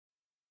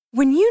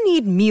When you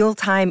need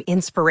mealtime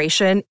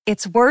inspiration,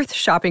 it's worth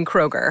shopping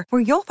Kroger,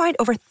 where you'll find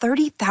over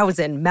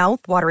 30,000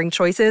 mouth-watering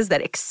choices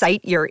that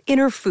excite your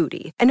inner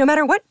foodie. And no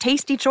matter what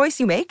tasty choice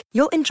you make,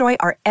 you'll enjoy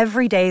our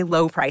everyday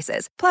low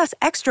prices, plus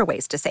extra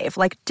ways to save,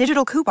 like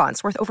digital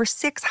coupons worth over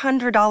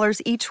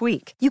 $600 each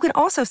week. You can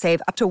also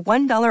save up to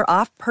 $1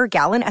 off per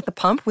gallon at the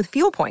pump with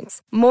fuel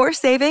points. More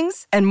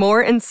savings and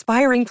more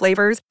inspiring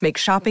flavors make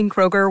shopping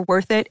Kroger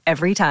worth it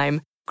every time.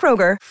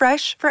 Kroger,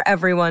 fresh for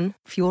everyone.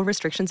 Fuel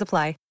restrictions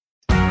apply.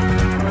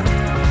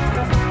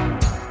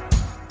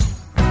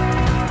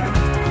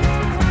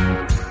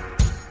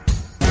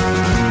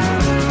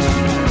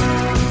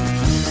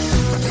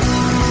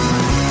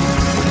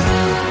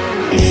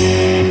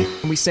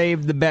 We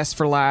saved the best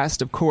for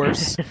last, of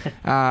course.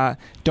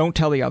 Don't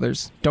tell the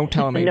others. Don't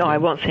tell them, Adrienne. No, I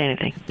won't say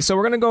anything. So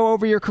we're going to go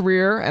over your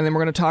career, and then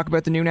we're going to talk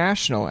about the new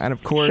National. And,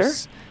 of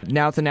course,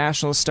 now that the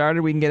National has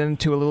started, we can get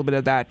into a little bit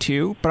of that,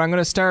 too. But I'm going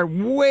to start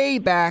way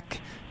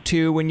back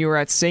to when you were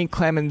at St.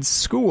 Clement's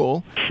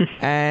School,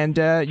 and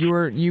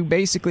you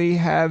basically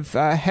have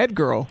head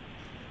girl.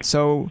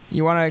 So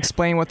you want to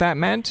explain what that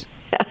meant?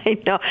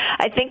 I know.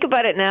 I think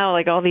about it now,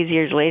 like all these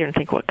years later, and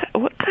think, what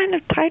kind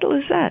of title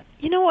is that?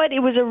 You know what?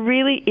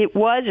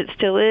 It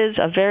still is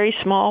a very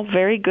small,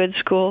 very good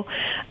school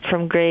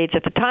from grades,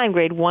 at the time,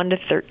 grade 1 to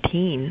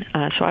 13.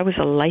 So I was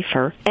a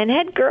lifer. And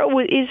head girl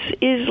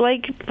is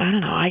like, I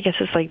don't know, I guess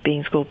it's like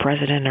being school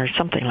president or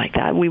something like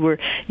that. We were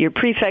your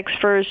prefects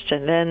first,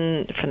 and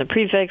then from the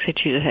prefects, they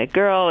choose a head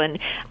girl. And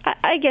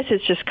I guess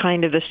it's just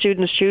kind of the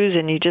students choose,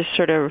 and you just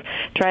sort of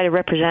try to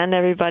represent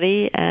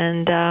everybody.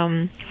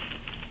 And,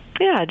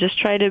 just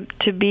try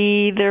to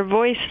be their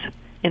voice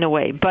in a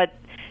way. But,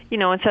 in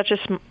such a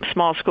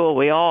small school,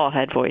 we all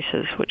had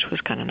voices, which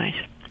was kind of nice.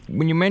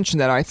 When you mention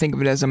that, I think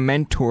of it as a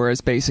mentor, as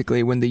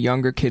basically when the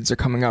younger kids are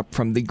coming up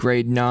from the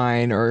grade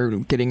 9 or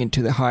getting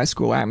into the high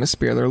school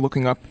atmosphere, they're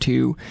looking up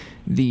to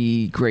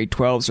the grade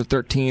 12s or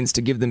 13s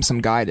to give them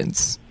some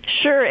guidance.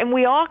 Sure, and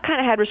we all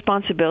kind of had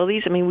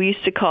responsibilities. I mean, we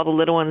used to call the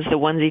little ones the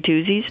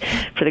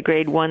onesie-twosies for the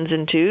grade 1s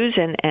and 2s,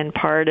 and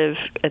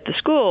at the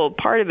school,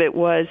 part of it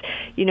was,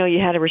 you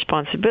had a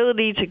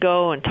responsibility to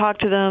go and talk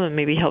to them and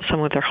maybe help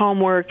someone with their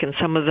homework, and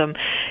some of them,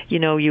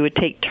 you would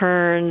take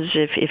turns.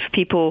 If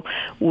people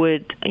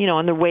would,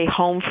 on their way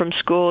home from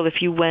school,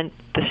 if you went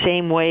the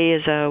same way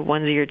as a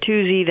onesie or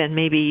twosie, then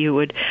maybe you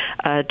would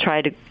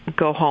try to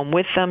go home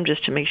with them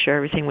just to make sure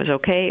everything was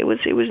okay. It was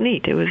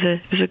neat. It was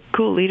a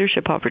cool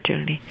leadership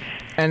opportunity.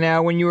 And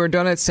now, when you were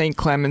done at St.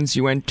 Clement's,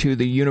 you went to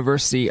the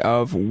University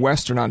of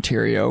Western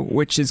Ontario,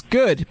 which is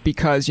good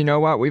because, you know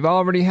what, we've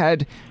already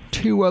had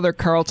 2 other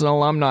Carleton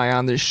alumni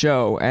on this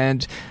show,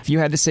 and if you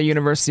had to say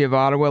University of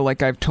Ottawa,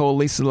 like I've told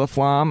Lisa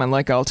Laflamme, and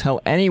like I'll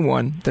tell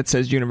anyone that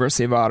says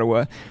University of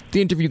Ottawa,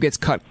 the interview gets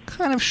cut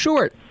kind of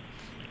short.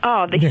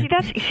 Oh,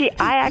 I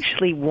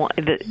actually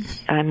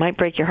I might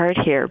break your heart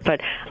here, but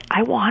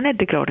I wanted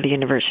to go to the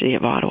University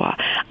of Ottawa.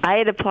 I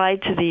had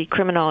applied to the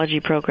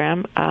criminology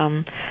program.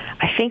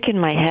 I think in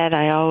my head,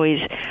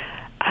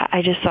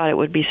 I just thought it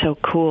would be so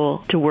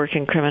cool to work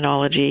in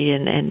criminology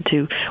and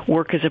to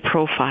work as a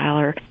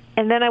profiler.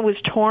 And then I was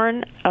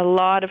torn. A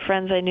lot of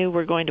friends I knew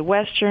were going to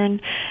Western,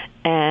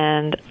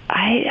 and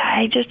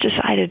I just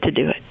decided to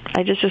do it.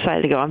 I just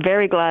decided to go. I'm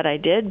very glad I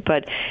did,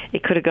 but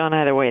it could have gone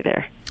either way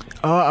there.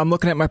 I'm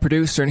looking at my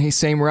producer, and he's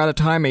saying we're out of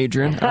time,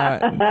 Adrienne.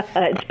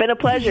 It's been a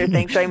pleasure.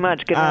 Thanks very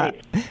much. Good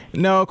night.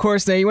 No, of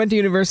course. Now, you went to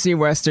University of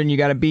Western. You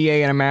got a BA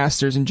and a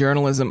master's in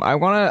journalism.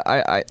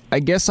 I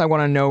guess I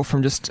want to know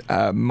from just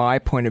my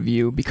point of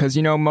view, because,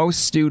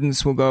 most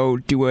students will go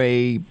do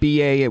a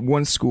BA at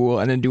one school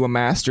and then do a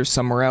master's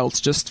somewhere else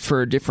just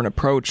for a different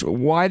approach.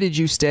 Why did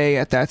you stay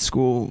at that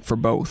school for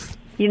both?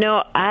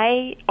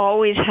 I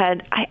always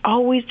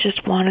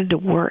just wanted to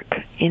work.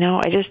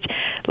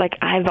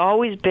 I've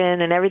always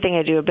been, in everything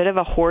I do, a bit of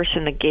a horse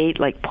in the gate,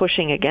 like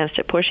pushing against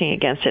it,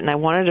 and I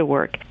wanted to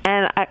work.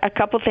 And a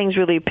couple things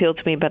really appealed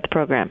to me about the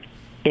program.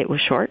 It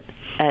was short,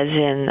 as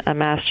in a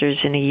master's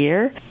in a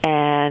year,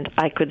 and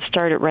I could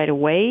start it right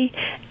away,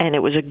 and it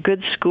was a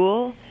good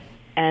school,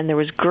 and there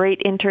was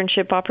great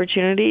internship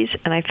opportunities,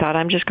 and I thought,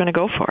 I'm just going to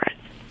go for it.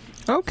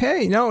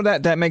 Okay, no,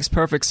 that makes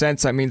perfect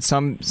sense. I mean,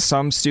 some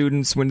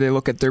students, when they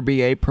look at their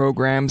BA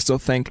programs, they'll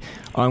think,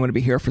 I'm going to be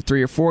here for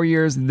 3 or 4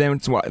 years, then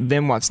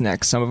what's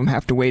next? Some of them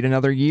have to wait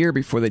another year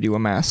before they do a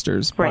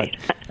master's. Right.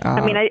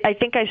 But, I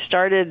think I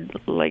started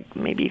like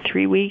maybe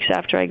 3 weeks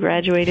after I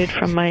graduated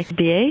from my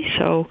BA,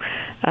 so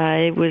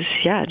it was,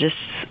 just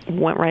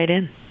went right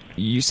in.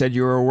 You said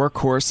you were a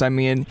workhorse. I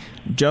mean,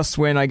 just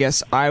when I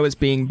guess I was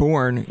being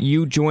born,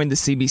 you joined the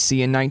CBC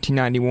in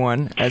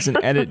 1991 as an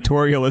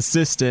editorial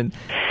assistant.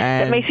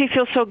 And, that makes me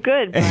feel so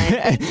good,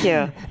 Brian. Thank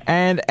you.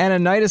 And a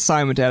night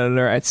assignment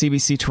editor at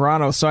CBC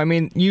Toronto. So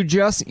you're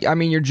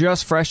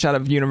just fresh out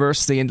of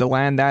university, and to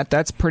land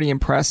that's pretty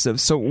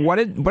impressive. So what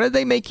did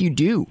they make you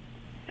do?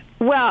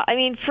 Well, I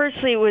mean,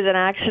 firstly, it was an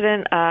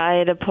accident. I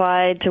had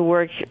applied to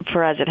work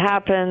for As It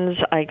Happens.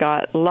 I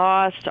got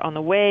lost on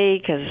the way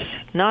because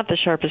not the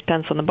sharpest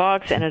pencil in the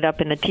box. Ended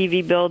up in the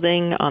TV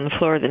building on the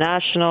floor of the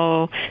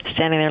National,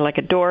 standing there like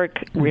a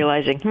dork,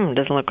 realizing,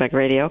 doesn't look like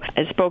radio.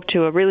 I spoke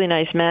to a really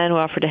nice man who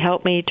offered to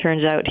help me.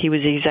 Turns out he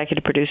was the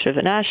executive producer of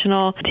the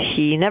National.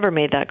 He never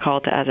made that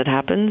call to As It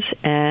Happens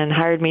and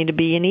hired me to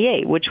be an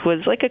EA, which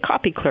was like a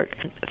copy clerk.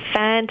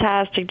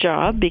 Fantastic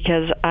job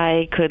because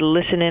I could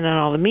listen in on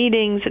all the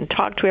meetings and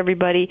talk to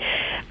everybody.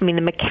 I mean,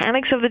 the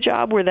mechanics of the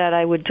job were that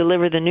I would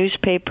deliver the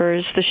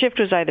newspapers. The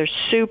shift was either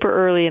super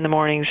early in the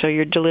morning, so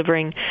you're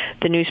delivering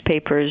the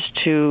newspapers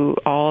to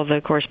all the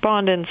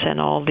correspondents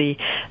and all the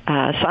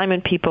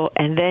assignment people,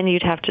 and then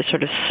you'd have to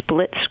sort of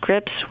split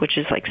scripts, which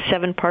is like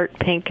 7-part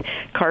pink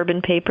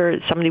carbon paper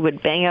somebody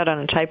would bang out on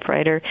a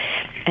typewriter.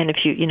 And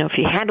if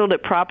you handled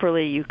it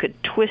properly, you could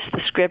twist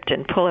the script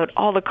and pull out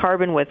all the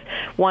carbon with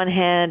one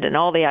hand and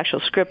all the actual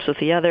scripts with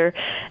the other,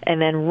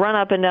 and then run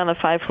up and down the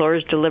 5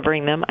 floors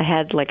delivering them. I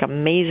had like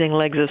amazing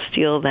legs of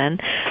steel then.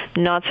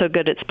 Not so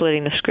good at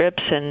splitting the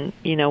scripts, and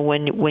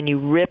when you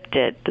ripped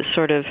it, the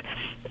sort of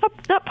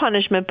not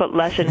punishment, but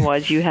lesson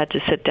was you had to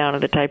sit down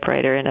at the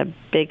typewriter in a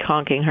big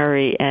honking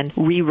hurry and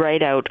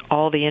rewrite out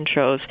all the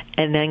intros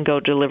and then go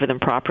deliver them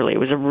properly. It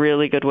was a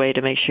really good way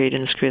to make sure you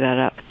didn't screw that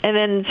up. And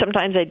then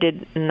sometimes I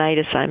did night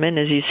assignment,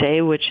 as you say,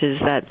 which is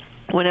that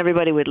when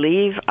everybody would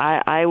leave,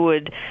 I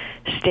would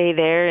stay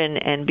there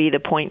and be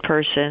the point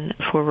person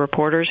for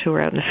reporters who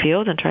were out in the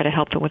field and try to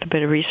help them with a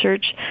bit of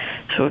research.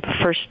 So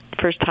the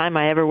first time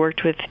I ever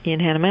worked with Ian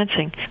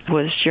Hannah-Mansing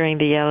was during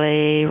the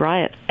LA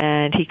riot,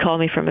 and he called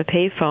me from a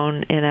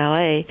payphone in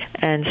LA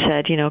and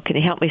said, can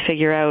you help me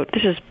figure out,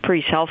 this is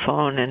pre-cell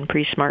phone and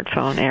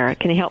pre-smartphone era,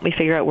 can you help me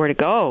figure out where to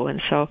go?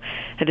 And so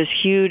I had this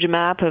huge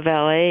map of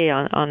LA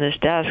on this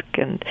desk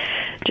and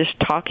just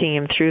talking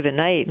him through the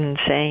night and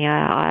saying,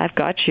 I've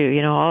got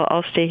you,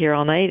 I'll stay here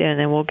all night and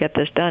then we'll get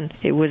this done.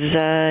 It was,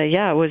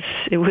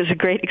 it was a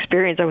great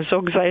experience. I was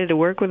so excited to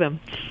work with him.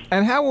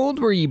 And how old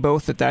were you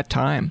both at that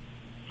time?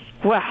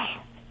 Well,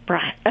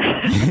 Brian,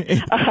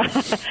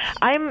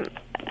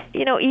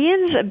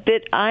 Ian's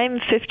I'm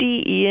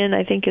 50. Ian,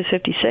 I think, is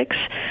 56.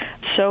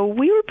 So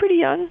we were pretty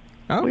young.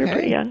 Okay. We were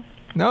pretty young.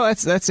 No,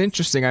 that's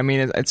interesting. I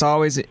mean, it's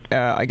always,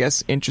 I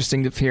guess,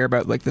 interesting to hear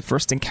about like the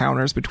first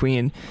encounters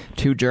between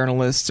two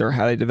journalists or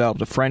how they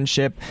developed a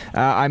friendship.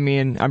 I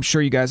mean, I'm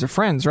sure you guys are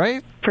friends,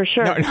 right? For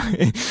sure. No.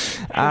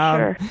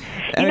 For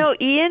sure.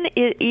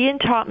 Ian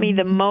taught me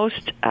the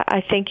most,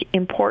 I think,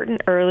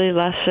 important early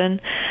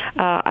lesson.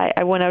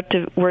 I went out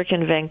to work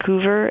in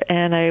Vancouver,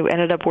 and I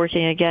ended up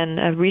working again,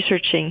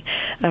 researching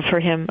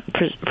for him,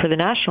 for the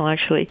National,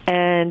 actually.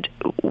 And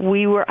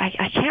we were,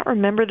 I can't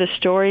remember the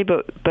story,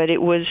 but it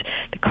was,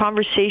 the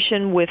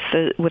conversation with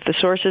the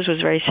sources was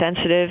very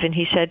sensitive, and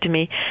he said to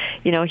me,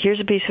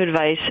 here's a piece of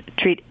advice: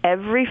 treat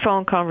every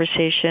phone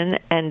conversation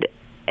and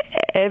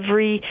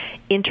every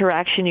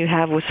interaction you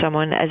have with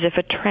someone as if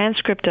a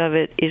transcript of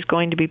it is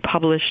going to be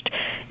published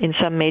in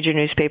some major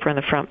newspaper on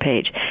the front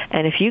page.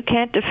 And if you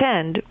can't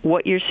defend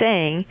what you're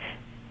saying,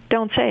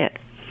 don't say it.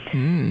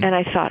 And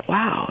I thought,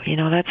 wow,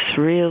 that's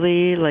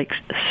really like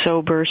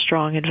sober,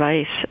 strong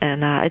advice.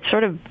 And it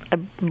sort of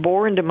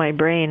bore into my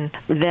brain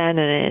then,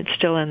 and it's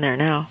still in there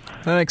now.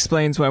 That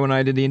explains why when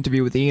I did the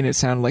interview with Ian, it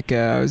sounded like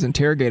I was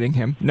interrogating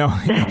him. No.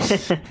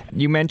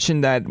 You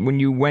mentioned that when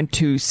you went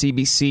to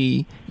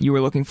CBC, you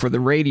were looking for the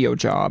radio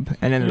job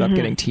and ended up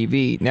getting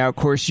TV. Now, of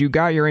course, you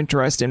got your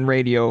interest in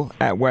radio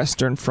at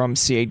Western from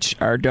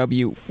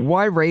CHRW.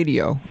 Why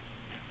radio?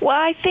 Well,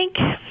 I think...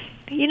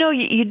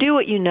 you do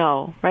what you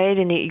know, right?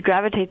 And you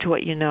gravitate to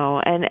what you know.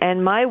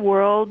 And my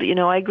world,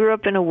 I grew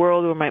up in a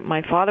world where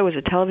my father was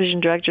a television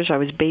director, so I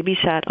was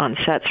babysat on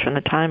sets from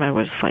the time I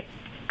was like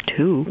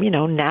 2,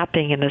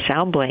 napping in the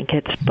sound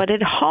blankets. But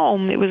at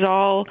home, it was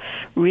all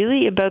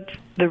really about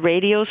the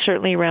radio,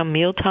 certainly around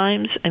meal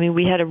times. I mean,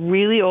 we had a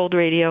really old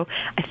radio.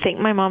 I think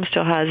my mom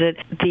still has it.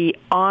 The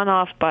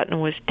on-off button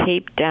was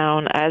taped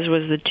down, as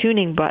was the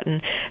tuning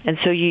button. And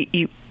so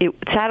it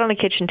sat on the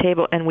kitchen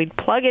table, and we'd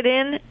plug it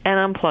in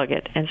and unplug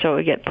it. And so it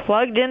would get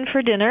plugged in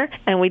for dinner,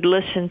 and we'd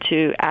listen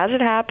to As It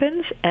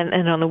Happens.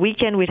 And on the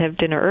weekend, we'd have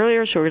dinner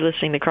earlier, so we were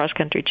listening to Cross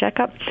Country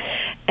Checkup.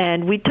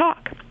 And we'd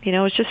talk. It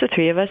was just the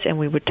three of us, and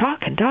we would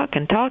talk and talk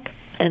and talk.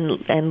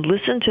 And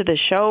listen to the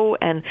show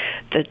and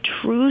the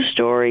true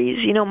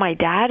stories. My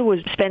dad was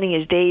spending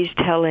his days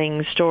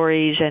telling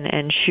stories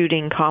and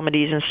shooting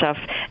comedies and stuff,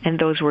 and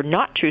those were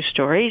not true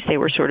stories. They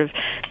were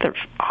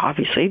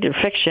obviously, they're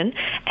fiction.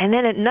 And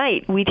then at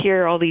night, we'd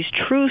hear all these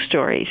true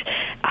stories.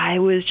 I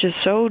was just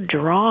so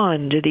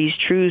drawn to these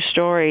true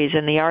stories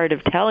and the art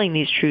of telling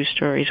these true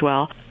stories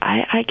well.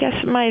 I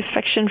guess my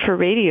affection for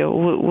radio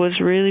was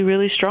really,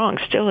 really strong,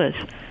 still is.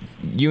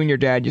 You and your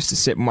dad used to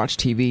sit and watch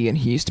TV, and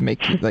he used to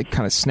make you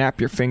kind of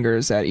snap your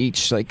fingers at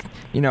each,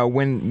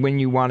 when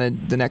you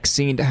wanted the next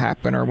scene to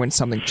happen or when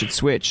something should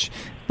switch.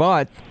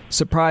 But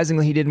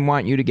surprisingly, he didn't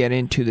want you to get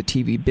into the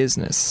TV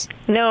business.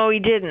 No, he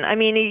didn't. I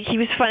mean, he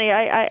was funny.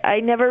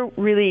 I never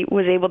really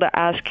was able to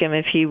ask him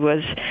if he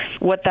was,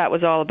 what that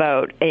was all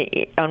about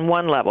on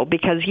one level,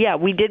 because, yeah,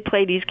 we did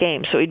play these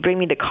games. So he'd bring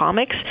me to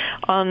comics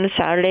on the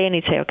Saturday, and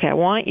he'd say, okay, I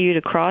want you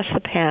to cross the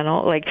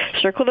panel, like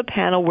circle the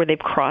panel where they've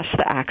crossed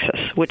the axis,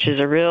 which is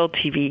a real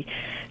TV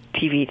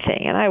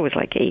thing. And I was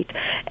like 8.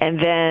 And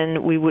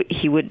then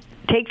he would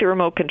take the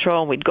remote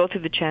control, and we'd go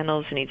through the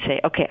channels, and he'd say,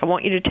 okay, I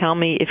want you to tell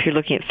me if you're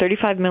looking at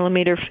 35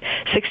 millimeter,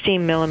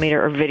 16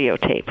 millimeter, or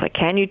videotape. Like,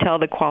 can you tell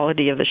the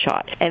quality of the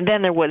shot? And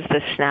then there was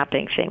the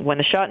snapping thing. When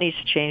the shot needs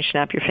to change,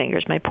 snap your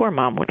fingers. My poor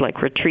mom would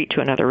like retreat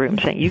to another room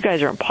saying, you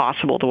guys are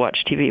impossible to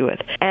watch TV with.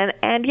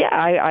 And yeah,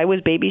 I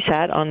was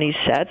babysat on these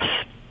sets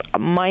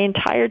my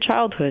entire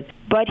childhood.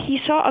 But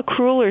he saw a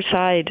crueler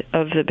side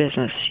of the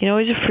business. You know,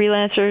 he's a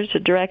freelancer, he's a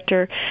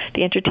director.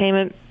 The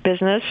entertainment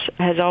business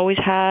has always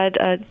had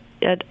a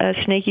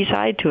snaky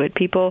side to it.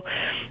 People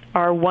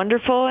are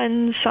wonderful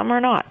and some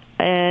are not.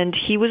 And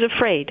he was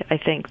afraid, I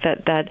think,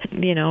 that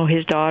you know,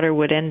 his daughter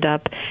would end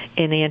up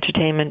in the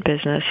entertainment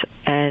business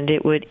and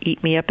it would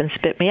eat me up and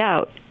spit me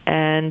out.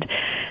 And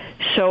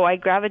so I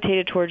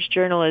gravitated towards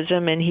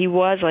journalism, and he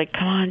was like,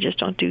 come on, just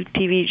don't do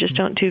TV, just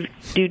don't do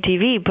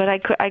TV. But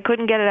I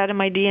couldn't get it out of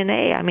my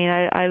DNA. I mean,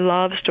 I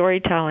love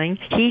storytelling.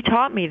 He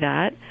taught me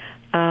that,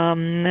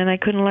 and I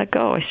couldn't let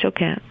go. I still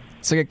can't.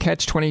 It's like a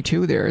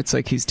catch-22 there. It's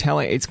like he's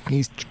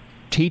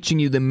teaching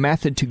you the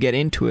method to get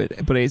into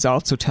it, but he's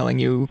also telling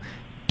you,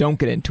 don't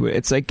get into it.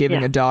 It's like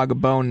giving a dog a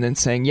bone and then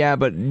saying, yeah,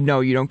 but no,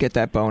 you don't get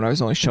that bone. I was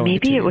only showing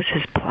it to you. Maybe it was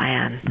his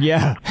plan.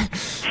 Yeah.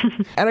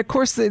 And of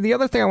course, the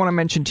other thing I want to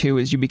mention too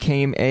is you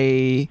became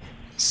a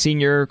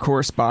senior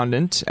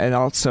correspondent, and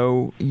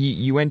also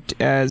you went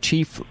as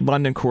chief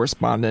London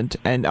correspondent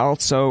and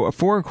also a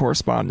foreign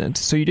correspondent.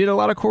 So you did a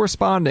lot of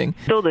corresponding.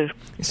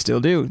 Still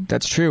do.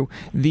 That's true.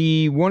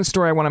 The one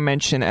story I want to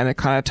mention, and it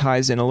kind of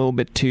ties in a little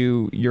bit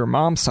to your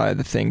mom's side of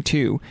the thing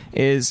too,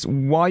 is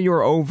while you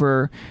were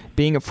over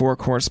being a foreign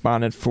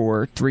correspondent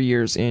for 3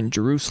 years in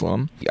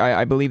Jerusalem,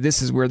 I believe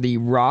this is where the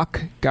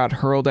rock got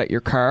hurled at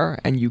your car,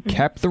 and you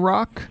kept the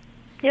rock?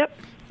 Yep.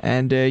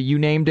 And you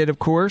named it, of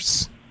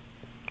course?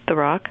 The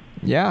Rock.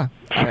 Yeah.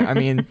 I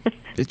mean,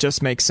 it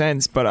just makes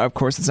sense, but of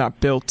course it's not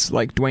built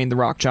like Dwayne The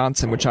Rock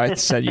Johnson, which I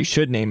said you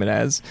should name it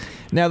as.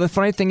 Now, the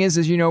funny thing is,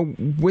 you know,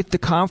 with the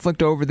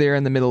conflict over there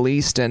in the Middle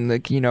East and,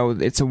 like, you know,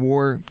 it's a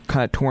war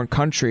kind of torn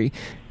country,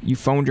 you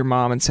phoned your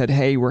mom and said,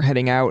 hey, we're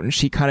heading out, and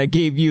she kind of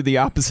gave you the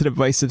opposite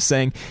advice of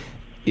saying,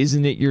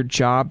 isn't it your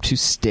job to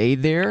stay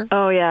there?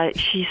 Oh, yeah.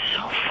 She's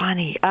so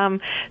funny.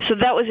 So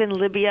that was in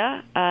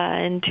Libya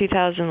in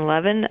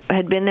 2011. I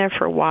had been there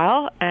for a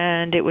while,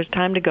 and it was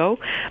time to go.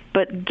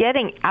 But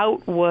getting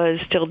out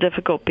was still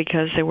difficult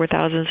because there were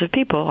thousands of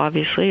people,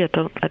 obviously, at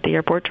the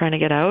airport trying to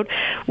get out.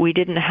 We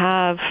didn't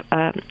have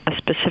a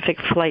specific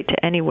flight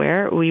to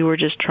anywhere. We were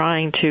just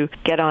trying to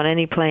get on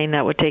any plane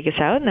that would take us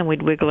out, and then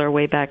we'd wiggle our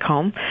way back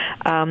home.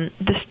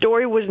 The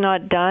story was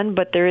not done,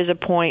 but there is a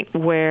point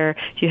where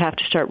you have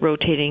to start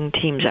rotating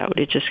teams out.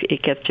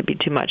 It gets to be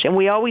too much, and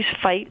we always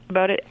fight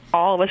about it.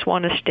 All of us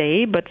want to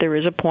stay, but there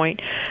is a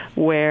point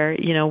where,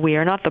 you know, we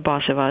are not the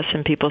boss of us,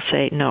 and people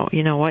say, no,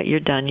 you know what,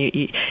 you're done.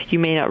 You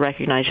may not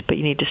recognize it, but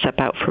you need to step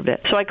out for a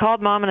bit. So I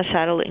called Mom on a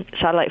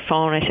satellite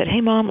phone. I said,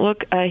 hey, Mom,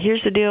 look,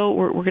 here's the deal.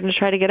 We're going to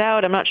try to get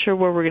out. I'm not sure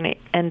where we're going to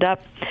end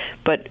up,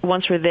 but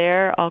once we're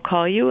there, I'll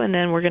call you, and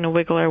then we're going to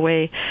wiggle our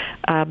way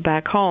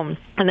back home.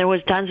 And there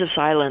was tons of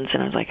silence,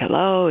 and I was like,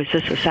 hello, is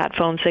this a sat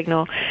phone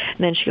signal? And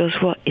then she goes,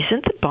 well,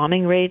 isn't the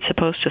bombing raid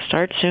supposed to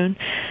start soon?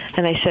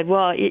 And I said,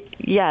 well,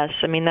 yes.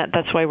 I mean,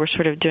 that's why we're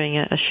sort of doing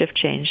a shift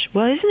change.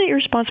 Well, isn't it your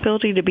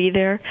responsibility to be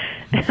there?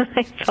 And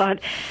I thought,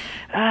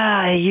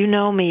 you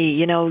know me,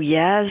 you know,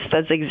 yes,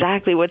 that's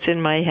exactly what's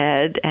in my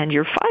head, and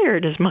you're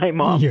fired as my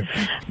mom. Yeah.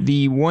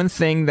 The one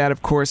thing that,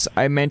 of course,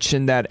 I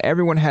mentioned that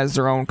everyone has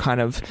their own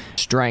kind of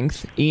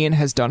strength. Ian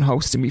has done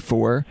hosting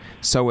before,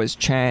 so has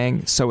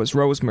Chang, so has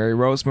Rosemary.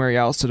 Rosemary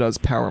also does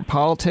Power and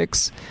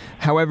Politics.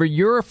 However,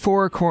 you're a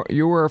foreign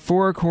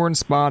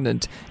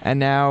correspondent, and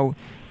now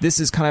this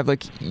is kind of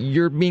like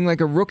you're being like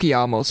a rookie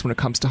almost when it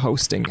comes to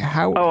hosting.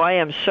 How? Oh, I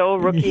am so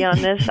rookie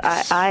on this.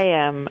 I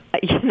am.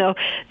 You know,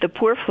 the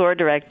poor floor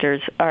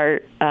directors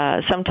are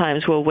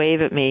sometimes will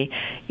wave at me.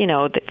 You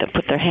know, they'll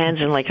put their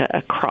hands in like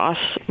a cross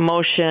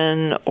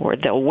motion, or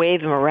they'll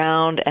wave them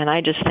around, and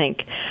I just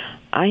think,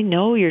 I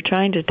know you're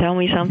trying to tell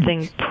me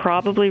something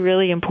probably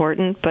really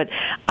important, but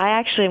I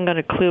actually am going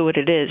to clue what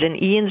it is.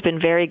 And Ian's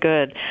been very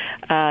good.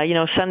 You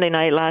know, Sunday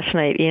night, last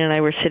night, Ian and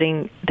I were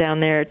sitting down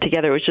there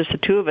together. It was just the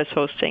two of us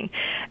hosting.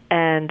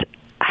 And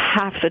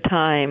half the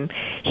time,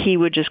 he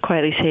would just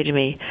quietly say to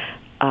me,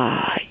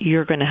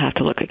 you're going to have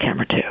to look at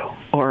camera 2.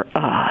 or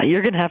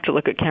you're going to have to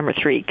look at camera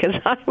 3, because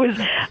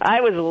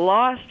I was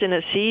lost in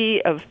a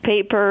sea of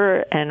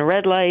paper and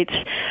red lights.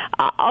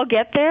 I'll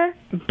get there,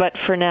 but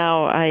for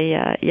now,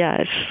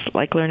 it's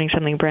like learning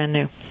something brand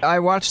new. I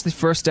watched the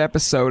first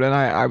episode, and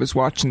I was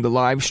watching the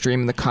live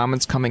stream and the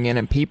comments coming in,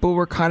 and people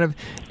were kind of,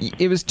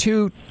 it was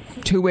two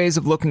ways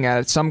of looking at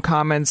it. Some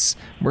comments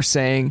were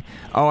saying,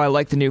 oh, I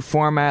like the new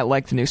format,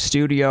 like the new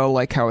studio,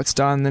 like how it's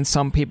done. And then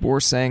some people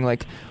were saying,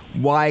 like,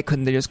 why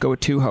couldn't they just go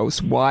with 2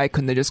 hosts? Why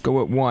couldn't they just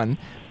go with 1?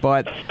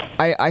 But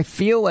I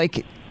feel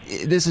like,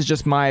 this is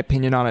just my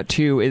opinion on it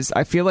too, is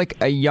I feel like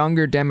a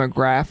younger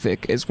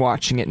demographic is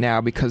watching it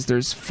now because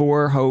there's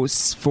 4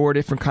 hosts, 4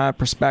 different kind of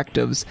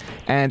perspectives,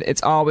 and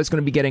it's always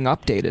going to be getting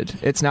updated.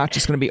 It's not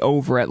just going to be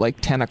over at like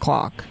 10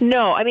 o'clock.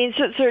 No, I mean,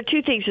 so there are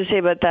 2 things to say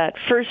about that.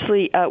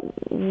 Firstly,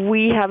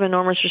 we have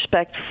enormous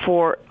respect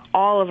for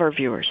all of our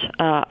viewers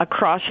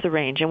across the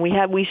range, and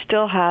we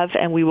still have,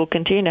 and we will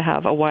continue to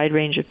have, a wide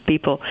range of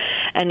people.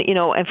 And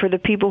and for the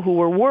people who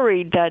were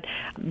worried that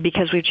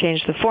because we've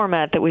changed the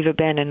format that we've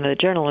abandoned the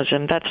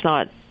journalism, that's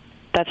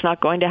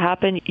not going to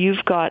happen.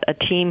 You've got a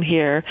team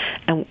here,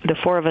 and the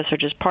 4 of us are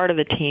just part of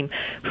the team,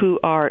 who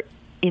are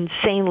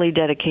insanely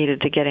dedicated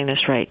to getting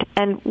this right.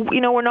 And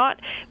we're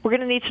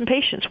going to need some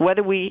patience.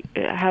 Whether we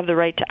have the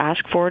right to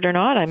ask for it or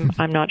not,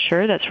 I'm not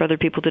sure. That's for other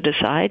people to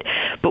decide.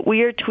 But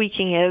we are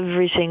tweaking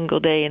every single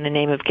day in the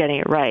name of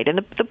getting it right. And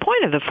the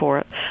point of the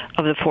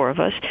four of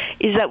us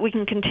is that we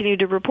can continue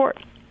to report,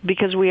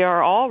 because we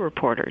are all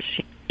reporters.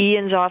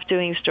 Ian's off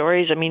doing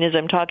stories. I mean, as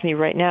I'm talking to you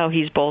right now,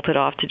 he's bolted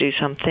off to do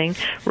something.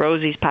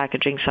 Rosie's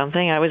packaging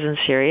something. I was in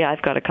Syria.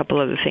 I've got a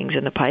couple other things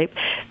in the pipe.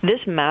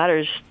 This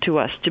matters to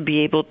us to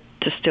be able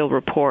to still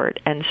report.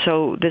 And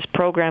so this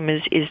program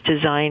is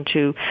designed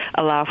to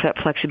allow for that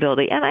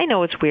flexibility. And I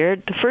know it's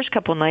weird. The first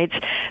couple nights,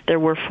 there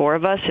were 4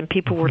 of us, and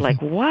people were like,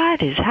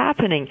 what is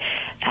happening?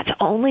 That's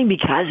only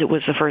because it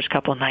was the first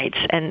couple nights,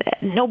 and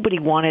nobody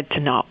wanted to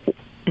not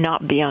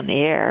be on the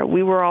air.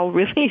 We were all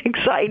really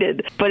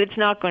excited, but it's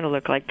not going to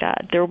look like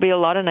that. There will be a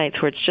lot of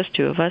nights where it's just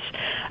 2 of us,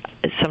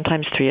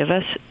 sometimes 3 of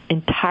us,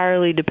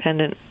 entirely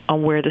dependent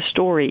on where the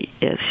story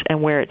is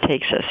and where it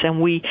takes us. And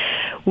we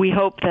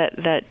hope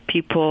that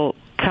people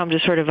come to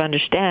sort of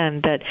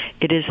understand that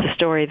it is the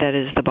story that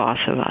is the boss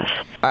of us.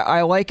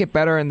 I like it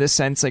better in this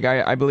sense. Like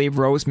I believe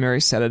Rosemary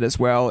said it as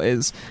well,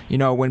 is,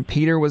 when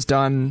Peter was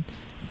done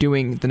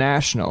doing the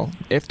National,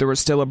 if there was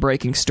still a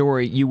breaking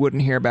story, you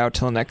wouldn't hear about it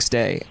till the next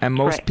day. And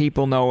most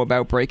people know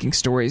about breaking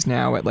stories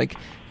now at like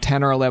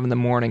 10 or 11 in the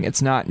morning.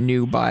 It's not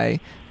new by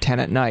 10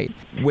 at night.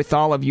 With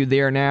all of you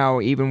there now,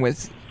 even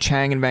with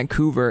Chang in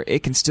Vancouver,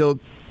 it can still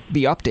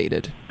be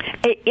updated.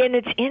 And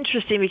it's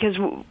interesting because,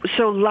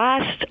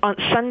 on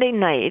Sunday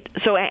night,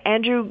 so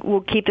Andrew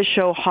will keep the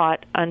show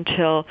hot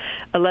until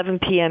 11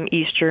 p.m.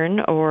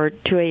 Eastern or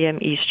 2 a.m.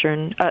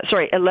 Eastern,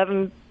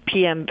 11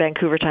 p.m.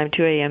 Vancouver time,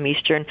 2 a.m.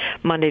 Eastern,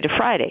 Monday to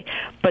Friday.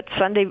 But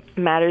Sunday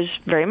matters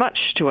very much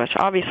to us,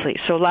 obviously.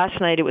 So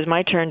last night it was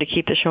my turn to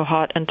keep the show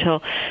hot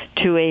until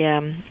 2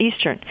 a.m.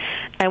 Eastern,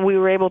 and we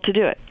were able to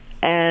do it.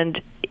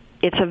 And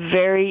it's a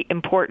very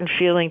important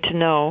feeling to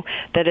know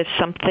that if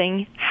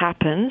something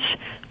happens,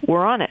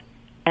 we're on it.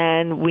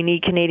 And we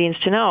need Canadians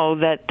to know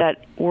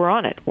that we're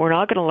on it. We're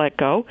not going to let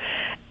go.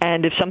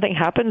 And if something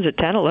happens at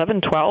 10,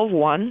 11, 12,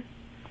 1,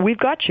 we've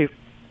got you.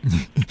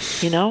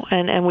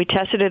 And we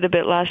tested it a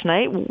bit last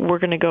night. We're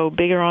going to go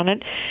bigger on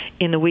it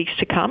in the weeks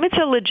to come. It's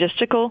a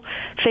logistical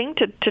thing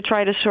to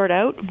try to sort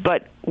out,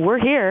 but we're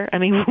here. I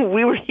mean,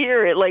 we were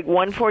here at like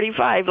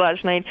 1:45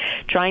 last night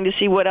trying to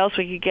see what else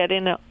we could get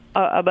in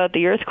about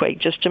the earthquake,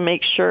 just to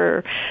make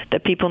sure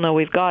that people know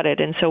we've got it.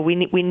 And so we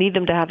need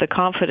them to have the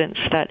confidence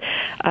that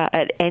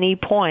at any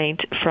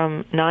point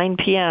from 9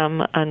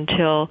 p.m.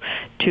 until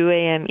 2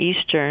 a.m.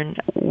 Eastern,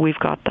 we've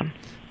got them.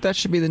 That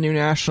should be the new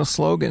national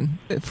slogan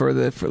for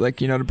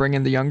to bring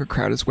in the younger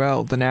crowd as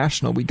well. The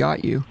National, we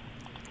got you.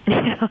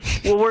 Yeah,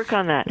 we'll work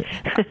on that.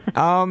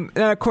 And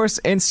of course,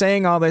 in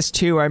saying all this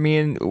too, I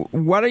mean,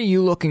 what are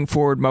you looking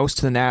forward most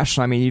to the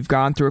National? I mean, you've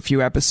gone through a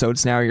few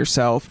episodes now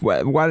yourself.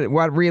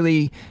 What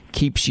really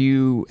keeps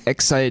you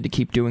excited to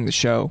keep doing the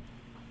show?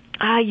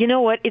 You know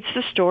what? It's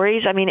the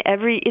stories. I mean,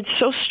 it's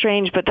so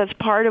strange, but that's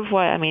part of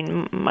why, I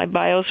mean, my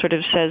bio sort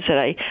of says that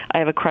I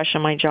have a crush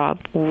on my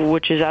job,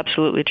 which is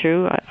absolutely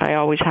true. I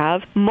always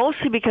have.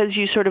 Mostly because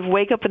you sort of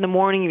wake up in the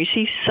morning, you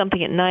see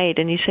something at night,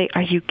 and you say,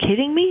 are you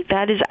kidding me?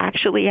 That is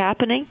actually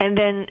happening? And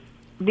then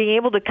being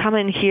able to come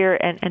in here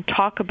and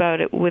talk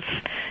about it with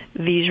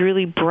these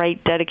really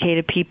bright,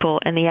 dedicated people,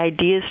 and the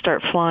ideas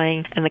start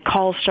flying, and the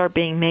calls start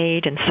being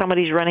made, and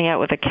somebody's running out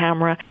with a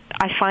camera.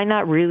 I find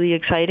that really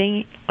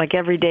exciting, like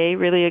every day,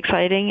 really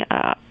exciting.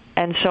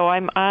 And so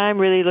I'm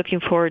really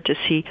looking forward to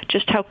see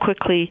just how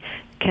quickly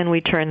can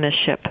we turn this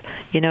ship.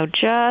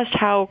 Just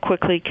how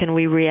quickly can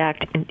we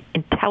react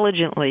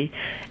intelligently,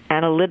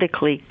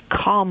 analytically,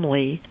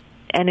 calmly,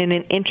 and in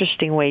an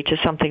interesting way to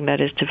something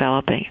that is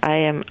developing.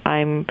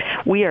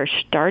 We are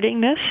starting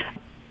this,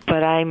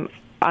 but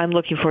I'm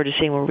looking forward to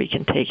seeing where we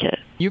can take it.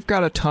 You've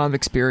got a ton of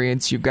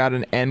experience. You've got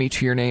an Emmy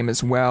to your name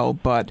as well,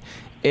 but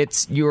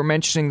you were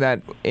mentioning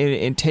that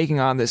in taking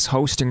on this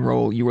hosting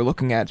role, you were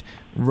looking at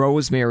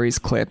Rosemary's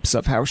clips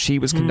of how she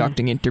was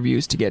conducting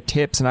interviews to get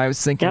tips, and I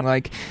was thinking,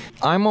 like,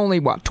 I'm only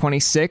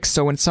 26,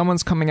 so when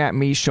someone's coming at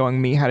me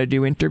showing me how to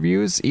do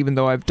interviews, even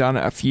though I've done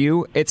a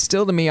few, it's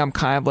still, to me, I'm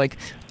kind of like,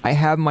 I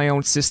have my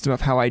own system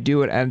of how I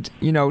do it, and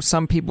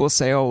some people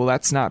say, oh, well,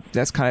 that's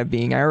kind of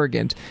being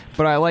arrogant,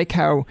 but I like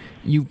how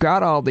you've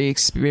got all the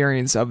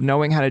experience of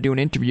knowing how to do an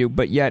interview,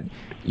 but yet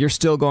you're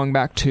still going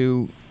back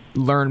to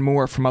learn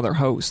more from other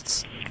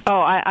hosts. Oh,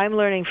 I'm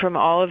learning from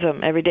all of them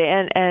every day,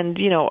 and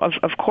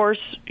of course,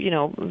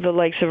 the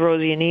likes of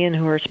Rosie and Ian,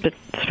 who are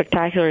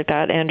spectacular at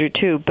that, Andrew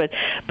too, but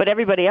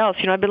everybody else.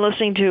 I've been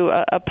listening to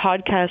a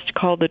podcast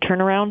called The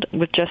Turnaround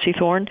with Jesse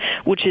Thorne,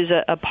 which is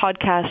a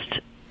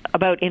podcast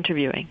about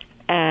interviewing.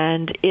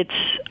 And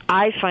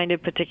I find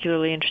it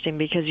particularly interesting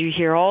because you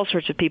hear all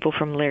sorts of people,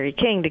 from Larry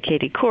King to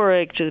Katie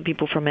Couric to the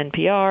people from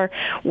NPR,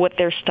 what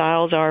their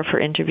styles are for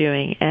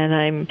interviewing.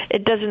 And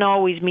it doesn't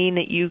always mean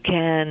that you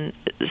can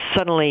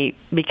suddenly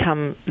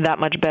become that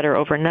much better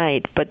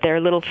overnight, but there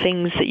are little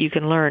things that you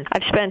can learn.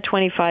 I've spent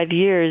 25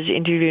 years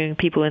interviewing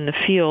people in the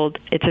field.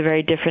 It's a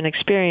very different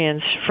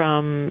experience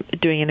from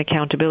doing an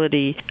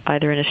accountability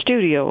either in a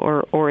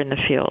studio or in the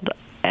field.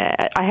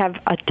 I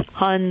have a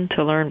ton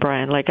to learn,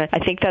 Brian. Like, I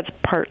think that's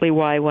partly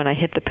why when I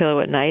hit the pillow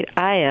at night,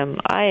 I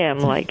am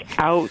like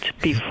out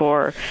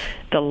before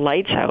the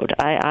lights out.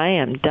 I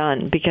am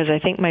done, because I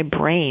think my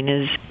brain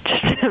is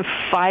just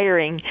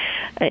firing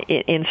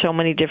in so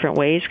many different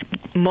ways,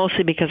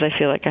 mostly because I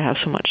feel like I have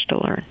so much to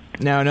learn.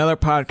 Now, another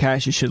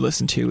podcast you should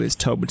listen to is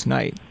Toba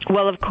Tonight.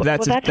 Well, of course,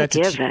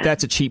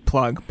 that's a cheap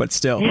plug, but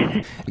still.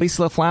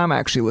 Lisa LaFlamme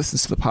actually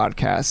listens to the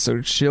podcast,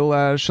 so she'll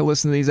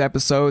listen to these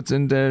episodes,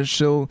 and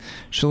she'll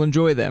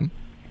enjoy them.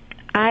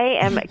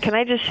 Can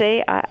I just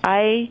say,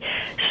 I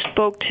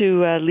spoke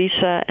to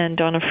Lisa and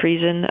Donna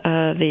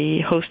Friesen,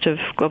 the host of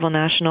Global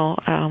National.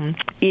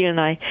 Ian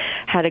and I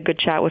had a good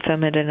chat with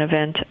them at an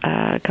event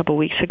a couple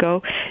weeks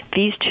ago.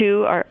 These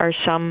two are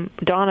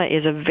Donna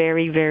is a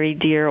very, very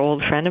dear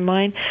old friend of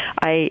mine.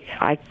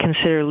 I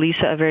consider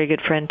Lisa a very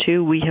good friend,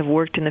 too. We have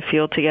worked in the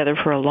field together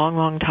for a long,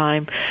 long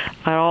time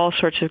on all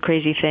sorts of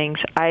crazy things.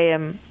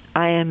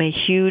 I am a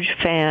huge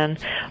fan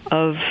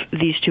of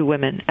these two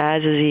women,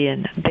 as is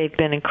Ian. They've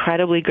been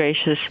incredibly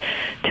gracious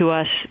to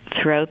us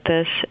throughout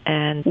this,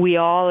 and we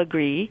all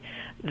agree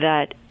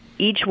that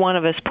each one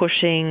of us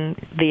pushing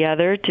the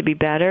other to be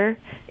better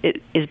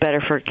is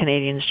better for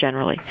Canadians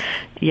generally.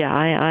 Yeah,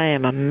 I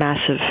am a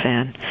massive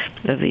fan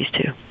of these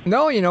two.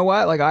 No, you know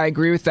what? Like, I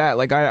agree with that.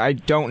 Like, I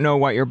don't know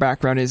what your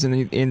background is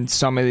in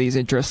some of these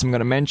interests I'm going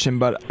to mention,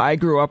 but I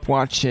grew up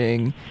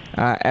watching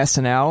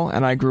SNL,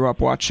 and I grew up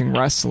watching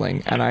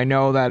wrestling, and I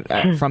know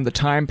that from the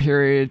time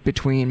period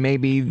between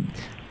maybe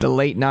the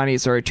late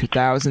 90s, early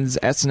 2000s,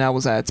 SNL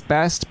was at its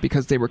best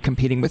because they were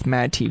competing with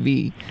Mad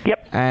TV.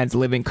 Yep. And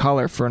Living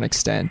Color for an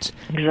extent.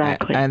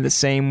 Exactly. And the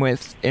same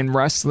in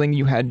wrestling,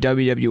 you had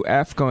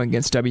WWF going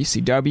against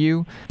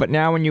WCW. But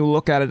now when you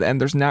look at it and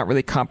there's not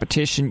really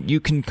competition, you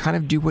can kind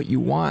of do what you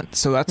want.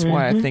 So that's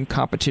why I think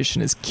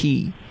competition is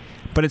key.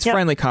 But it's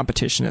friendly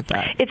competition at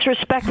that. It's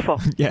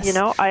respectful. Yes.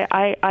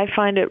 I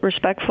find it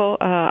respectful.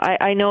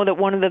 I know that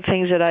one of the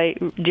things that I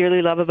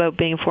dearly love about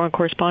being a foreign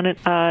correspondent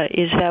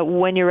is that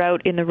when you're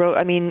out in the road,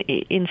 I mean,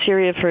 in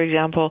Syria, for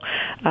example,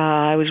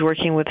 I was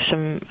working with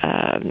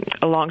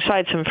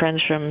alongside some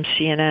friends from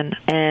CNN,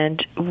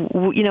 and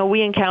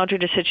we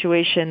encountered a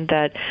situation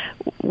that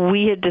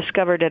we had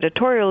discovered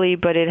editorially,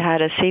 but it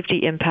had a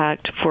safety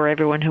impact for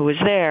everyone who was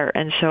there.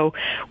 And so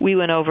we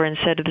went over and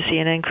said to the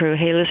CNN crew,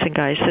 hey, listen,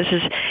 guys,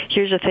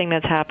 here's a thing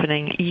that's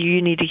happening.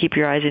 You need to keep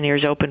your eyes and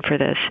ears open for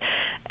this.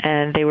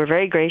 And they were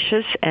very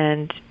gracious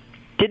and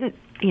didn't,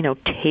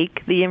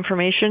 take the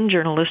information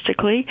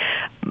journalistically,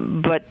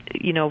 but,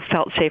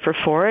 felt safer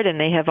for it, and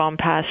they have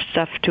on-pass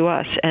stuff to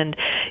us. And,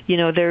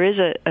 there is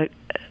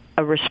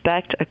a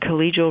respect, a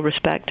collegial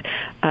respect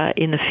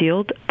in the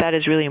field. That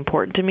is really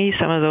important to me.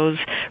 Some of those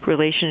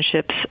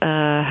relationships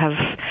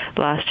have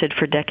lasted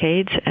for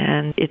decades,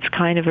 and it's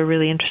kind of a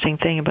really interesting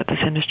thing about this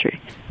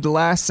industry. The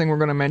last thing we're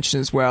going to mention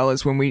as well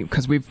is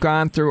because we've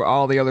gone through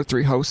all the other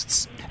three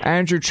hosts.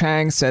 Andrew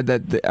Chang said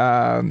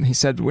that he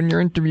said, when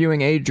you're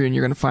interviewing Adrienne,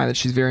 you're going to find that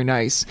she's very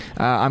nice.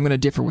 I'm going to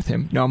differ with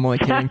him. No, I'm only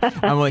kidding.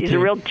 He's a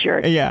real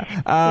jerk. Yeah.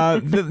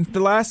 The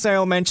last thing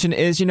I'll mention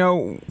is,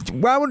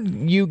 why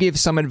would you give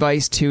some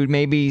advice to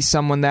maybe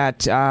someone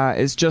that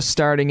is just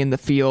starting in the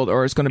field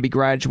or is going to be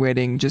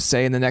graduating, just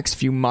say in the next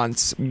few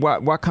months?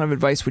 What kind of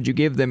advice would you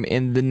give them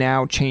in the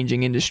now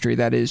changing industry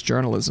that is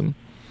journalism?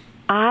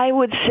 I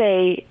would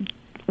say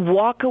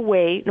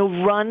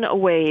run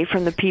away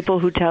from the people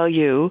who tell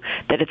you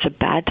that it's a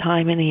bad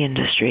time in the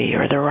industry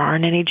or there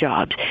aren't any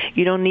jobs.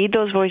 You don't need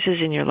those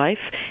voices in your life.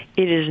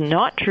 It is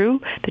not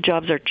true. The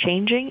jobs are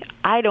changing.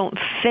 I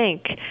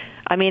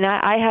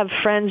have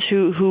friends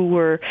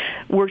who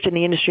worked in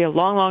the industry a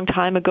long, long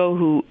time ago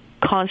who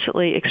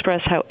constantly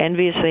express how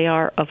envious they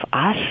are of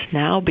us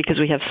now because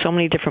we have so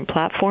many different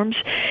platforms.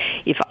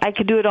 If I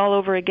could do it all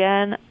over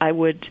again, I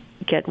would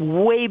get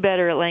way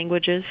better at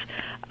languages.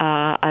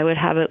 I would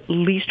have at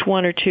least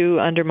 1 or 2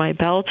 under my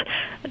belt.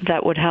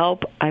 That would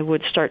help. I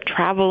would start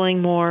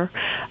traveling more.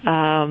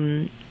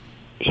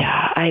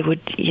 I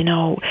would,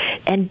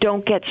 and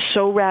don't get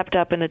so wrapped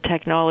up in the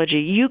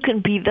technology. You can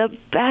be the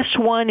best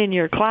one in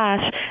your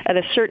class at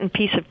a certain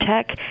piece of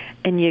tech,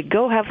 and you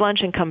go have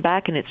lunch and come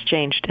back and it's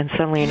changed, and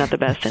suddenly you're not the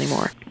best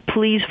anymore.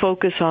 Please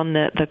focus on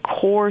the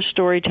core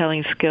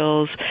storytelling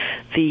skills,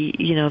 the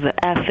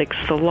ethics,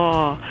 the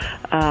law,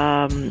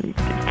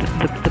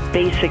 the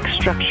basic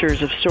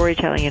structures of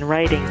storytelling and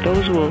writing.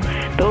 Those will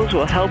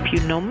help you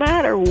no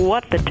matter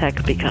what the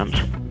tech becomes.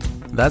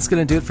 That's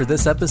going to do it for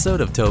this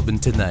episode of Tobin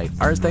Tonight.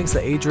 Our thanks to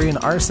Adrienne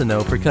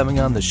Arsenault for coming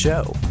on the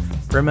show.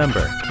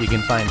 Remember, you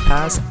can find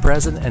past,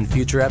 present, and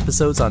future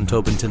episodes on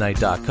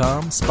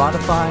TobinTonight.com,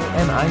 Spotify,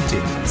 and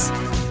iTunes.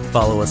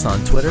 Follow us on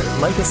Twitter,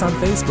 like us on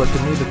Facebook,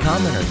 and leave a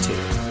comment or two.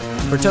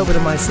 For Tobin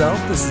and myself,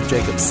 this is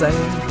Jacob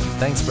saying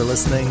thanks for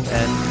listening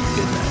and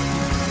good night.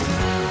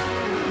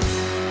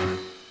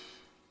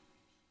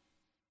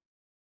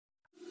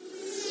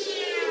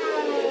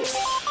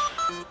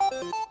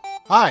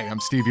 Hi, I'm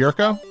Steve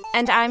Yerko.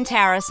 And I'm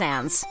Tara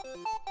Sands.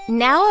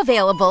 Now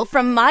available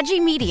from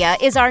Maji Media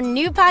is our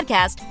new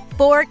podcast,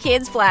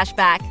 4Kids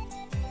Flashback.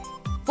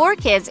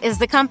 4Kids is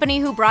the company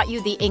who brought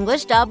you the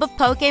English dub of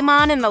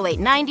Pokemon in the late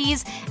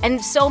 90s and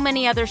so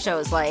many other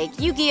shows like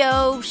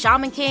Yu-Gi-Oh!,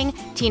 Shaman King,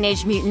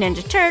 Teenage Mutant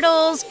Ninja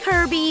Turtles,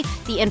 Kirby,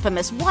 the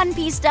infamous One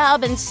Piece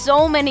dub, and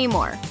so many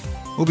more.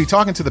 We'll be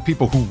talking to the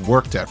people who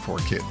worked at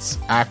 4Kids.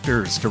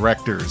 Actors,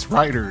 directors,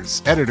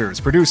 writers, editors,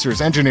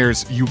 producers,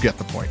 engineers, you get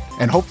the point.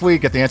 And hopefully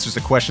get the answers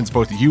to questions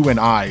both you and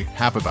I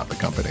have about the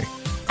company.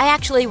 I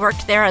actually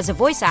worked there as a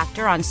voice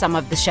actor on some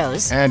of the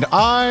shows. And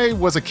I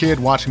was a kid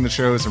watching the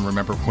shows and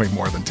remember way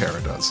more than Tara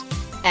does.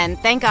 And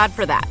thank God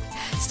for that.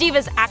 Steve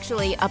is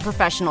actually a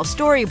professional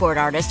storyboard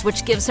artist,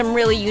 which gives some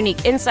really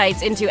unique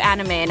insights into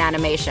anime and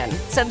animation.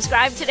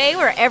 Subscribe today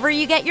wherever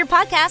you get your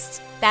podcasts.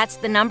 That's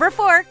the number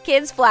 4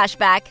 Kids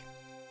Flashback.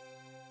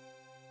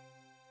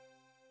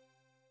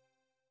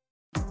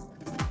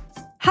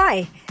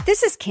 Hi,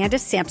 this is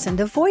Candace Sampson,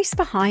 the voice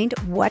behind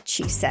What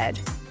She Said.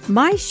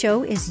 My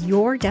show is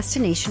your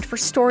destination for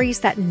stories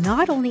that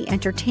not only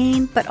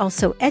entertain, but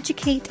also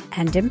educate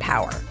and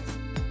empower.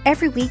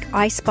 Every week,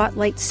 I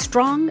spotlight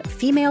strong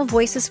female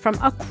voices from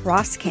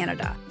across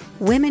Canada,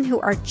 women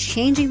who are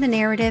changing the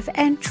narrative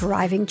and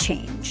driving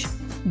change.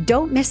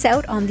 Don't miss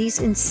out on these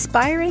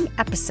inspiring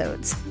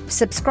episodes.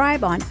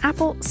 Subscribe on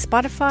Apple,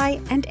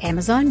 Spotify, and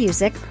Amazon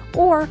Music,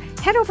 or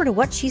head over to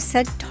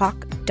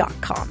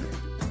whatshesaidtalk.com.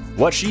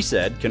 What She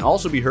Said can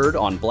also be heard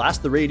on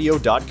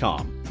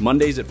blasttheradio.com,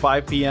 Mondays at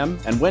 5 p.m.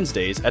 and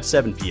Wednesdays at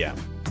 7 p.m.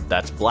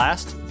 That's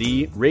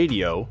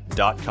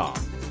blasttheradio.com.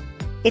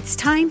 It's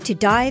time to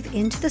dive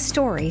into the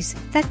stories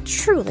that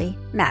truly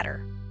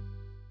matter.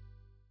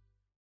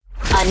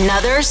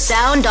 Another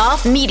Sound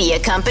Off Media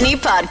Company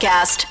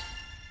podcast.